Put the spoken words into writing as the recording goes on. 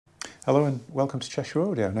Hello and welcome to Cheshire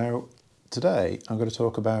Audio. Now, today I'm going to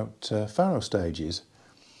talk about Phonostages.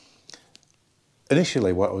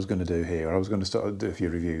 Initially, what I was going to do here, I was going to do a few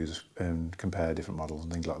reviews and compare different models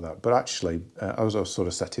and things like that. But actually, I was sort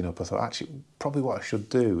of setting up, I thought, actually, probably what I should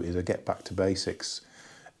do is a get back to basics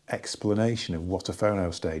explanation of what a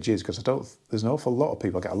phonostage is, because there's an awful lot of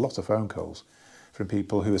people, I get a lot of phone calls from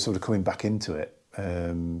people who are sort of coming back into it,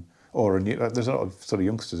 or there's a lot of sort of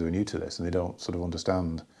youngsters who are new to this and they don't sort of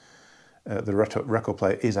understand the record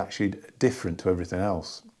player is actually different to everything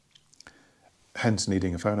else, hence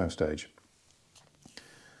needing a phonostage.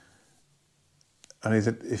 And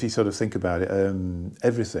if you sort of think about it,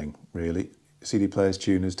 everything really, CD players,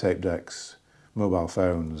 tuners, tape decks, mobile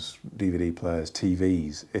phones, DVD players,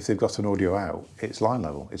 TVs, if they've got an audio out, it's line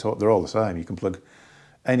level. They're all the same. You can plug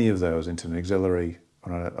any of those into an auxiliary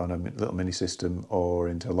on a little mini system or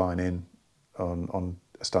into a line in on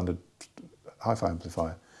a standard hi-fi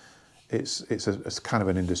amplifier. It's kind of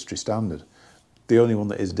an industry standard. The only one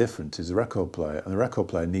that is different is the record player, and the record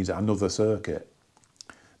player needs another circuit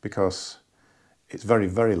because it's very,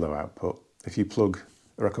 very low output. If you plug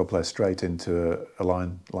a record player straight into a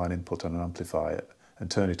line input on an amplifier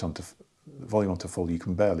and turn it onto volume onto full, you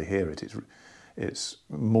can barely hear it. It's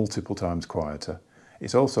multiple times quieter.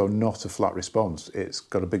 It's also not a flat response. It's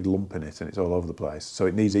got a big lump in it and it's all over the place. So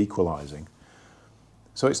it needs equalising.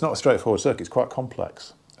 So it's not a straightforward circuit. It's quite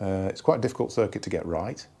complex. It's quite a difficult circuit to get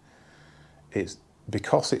right.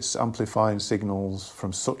 Because it's amplifying signals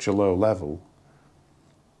from such a low level,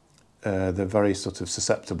 they're very sort of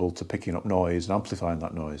susceptible to picking up noise and amplifying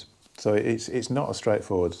that noise. So it's not a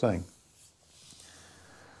straightforward thing.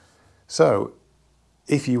 So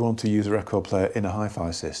if you want to use a record player in a hi-fi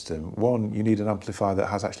system, one, you need an amplifier that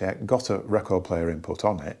has actually got a record player input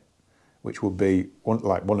on it, which would be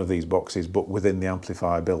like one of these boxes but within the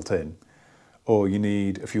amplifier built in. Or you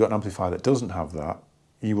need, if you've got an amplifier that doesn't have that,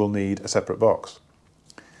 you will need a separate box.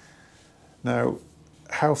 Now,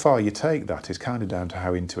 how far you take that is kind of down to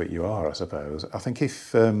how into it you are, I suppose. I think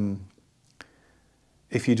if you've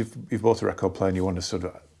bought a record player and you want to sort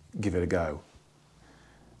of give it a go,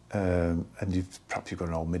 and perhaps you've got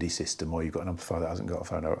an old MIDI system or you've got an amplifier that hasn't got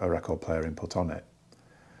a record player input on it,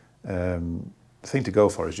 the thing to go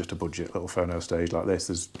for is just a budget little phonostage like this.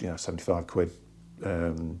 There's 75 quid.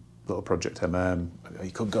 Little Project MM.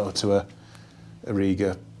 You could go to a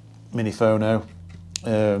Riga mini phono.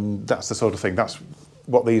 That's the sort of thing. That's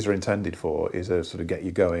what these are intended for, is to sort of get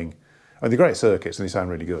you going. I mean, they're great circuits and they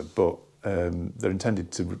sound really good, but they're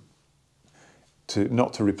intended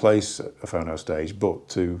not to replace a phonostage, but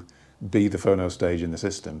to be the phonostage in the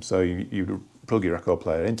system. So you plug your record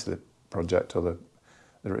player into the Project or the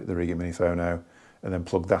Riga mini phono, and then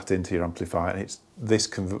plug that into your amplifier, and this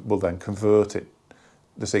will then convert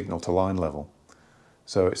the signal to line level.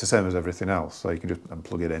 So it's the same as everything else. So you can just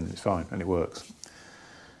plug it in, it's fine, and it works.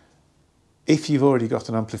 If you've already got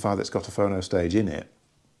an amplifier that's got a phonostage in it,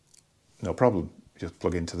 no problem. Just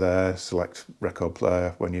plug into there, select record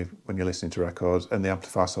player when you're listening to records, and the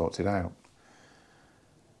amplifier sorts it out.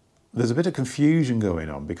 There's a bit of confusion going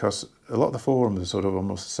on because a lot of the forums are sort of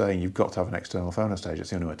almost saying you've got to have an external phonostage. It's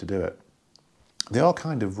the only way to do it. They are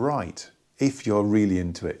kind of right if you're really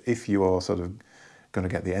into it, if you are sort of going to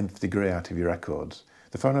get the nth degree out of your records.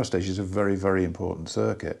 The phonostage is a very, very important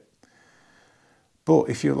circuit. But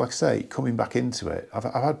if you're, like I say, coming back into it, I've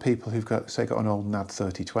had people who've got an old NAD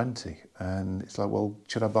 3020, and it's like, well,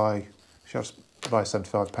 should I buy a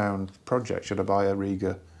 £75 Project? Should I buy a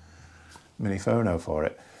Riga mini phono for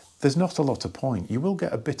it? There's not a lot of point. You will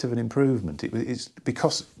get a bit of an improvement. It's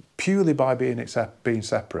because purely by being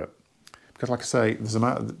separate. Because, like I say,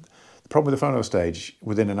 the problem with the phonostage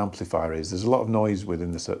within an amplifier is there's a lot of noise within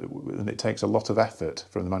and it takes a lot of effort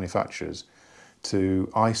from the manufacturers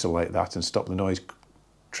to isolate that and stop the noise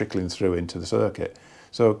trickling through into the circuit.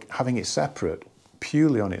 So having it separate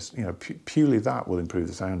purely on its, purely that will improve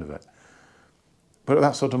the sound of it. But at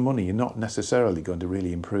that sort of money, you're not necessarily going to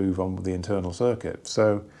really improve on the internal circuit.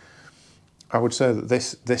 So I would say that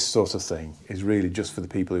this sort of thing is really just for the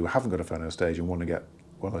people who haven't got a phonostage and want to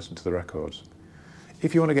listen to the records.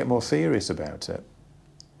 If you want to get more serious about it,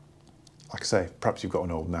 like I say, perhaps you've got an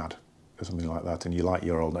old NAD or something like that, and you like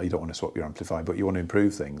your old NAD, you don't want to swap your amplifier, but you want to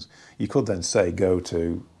improve things, you could then say go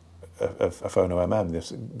to a Phono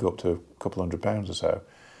MM, go up to a couple £100 or so,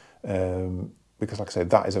 because like I said,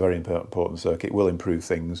 that is a very important circuit. It will improve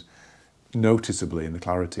things noticeably in the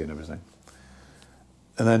clarity and everything.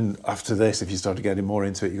 And then after this, if you started getting more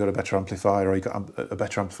into it, you've got a better amplifier, or you've got a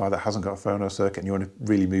better amplifier that hasn't got a phono circuit, and you want to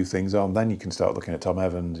really move things on, then you can start looking at Tom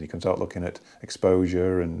Evans, you can start looking at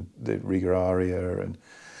Exposure and the Riga Aria and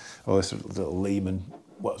all this little Lehman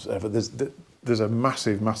whatsoever. There's a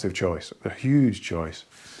massive choice, a huge choice.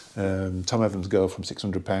 Tom Evans go from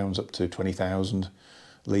 £600 up to 20,000.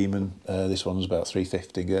 Lehman, this one's about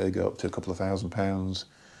 350. Go up to a couple of £1,000.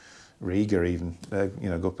 Riga even,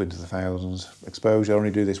 go up into the thousands. Exposure only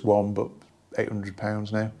do this one, but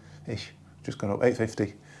 £800 now ish. Just gone up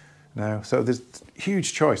 850 now. So there's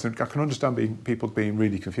huge choice, and I can understand people being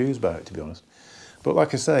really confused about it, to be honest. But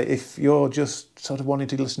like I say, if you're just sort of wanting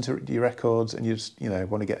to listen to your records and you just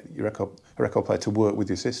want to get your record player to work with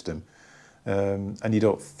your system, and you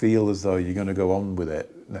don't feel as though you're going to go on with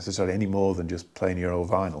it necessarily any more than just playing your old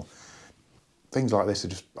vinyl, things like this are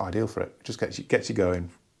just ideal for it. Just gets you going.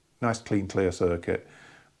 Nice, clean, clear circuit,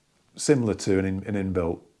 similar to an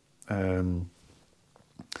inbuilt.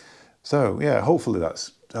 So yeah, hopefully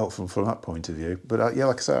that's helpful from that point of view. But yeah,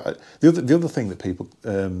 like I said, the other thing that people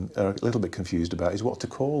are a little bit confused about is what to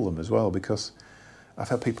call them as well, because I've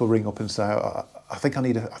had people ring up and say, I think I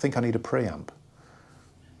need a preamp.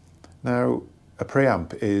 Now, a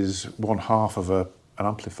preamp is one half of an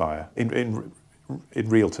amplifier. In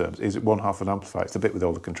real terms, is it one half of an amplifier? It's the bit with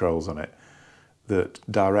all the controls on it that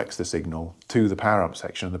directs the signal to the power amp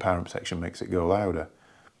section, and the power amp section makes it go louder.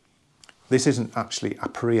 This isn't actually a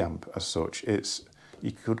preamp as such.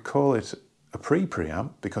 You could call it a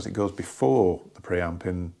pre-preamp because it goes before the preamp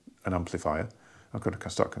in an amplifier. I'm going to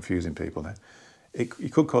start confusing people now. You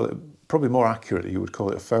could call it, probably more accurately, you would call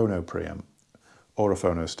it a phono preamp or a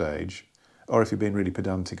phono stage, or if you're being really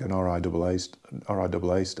pedantic, an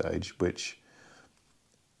RIAA stage, which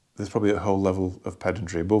there's probably a whole level of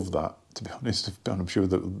pedantry above that, to be honest, and I'm sure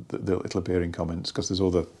that it'll appear in comments because there's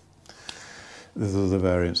other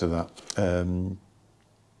variants of that.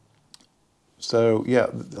 So yeah,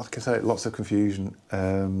 like I say, lots of confusion.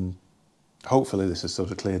 Hopefully this has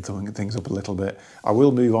sort of cleared things up a little bit. I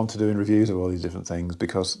will move on to doing reviews of all these different things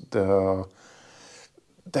because there are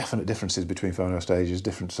definite differences between Phonostages,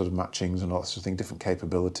 different sort of matchings and all that sort of thing, different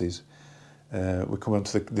capabilities. We come on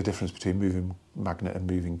to the difference between moving magnet and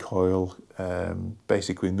moving coil.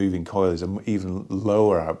 Basically, moving coil is an even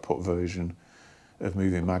lower output version of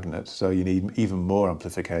moving magnet, so you need even more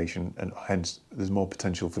amplification, and hence there's more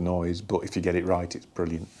potential for noise. But if you get it right, it's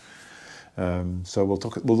brilliant. So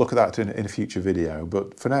we'll look at that in a future video.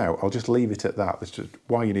 But for now, I'll just leave it at that. It's just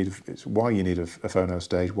why you need a phono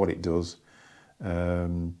stage, what it does,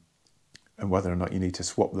 and whether or not you need to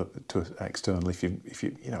swap to external. If you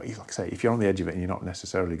like I say, if you're on the edge of it and you're not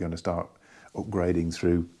necessarily going to start upgrading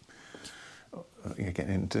through,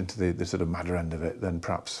 getting into the sort of madder end of it, then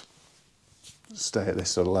perhaps stay at this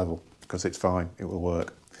sort of level because it's fine. It will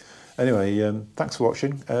work. Anyway, thanks for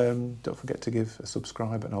watching. Don't forget to give a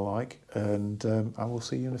subscribe and a like, and I will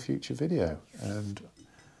see you in a future video. And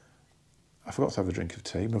I forgot to have a drink of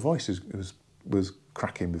tea. My voice was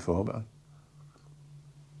cracking before, but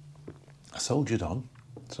I soldiered on.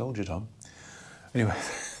 Anyway,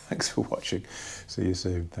 thanks for watching. See you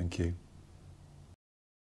soon. Thank you.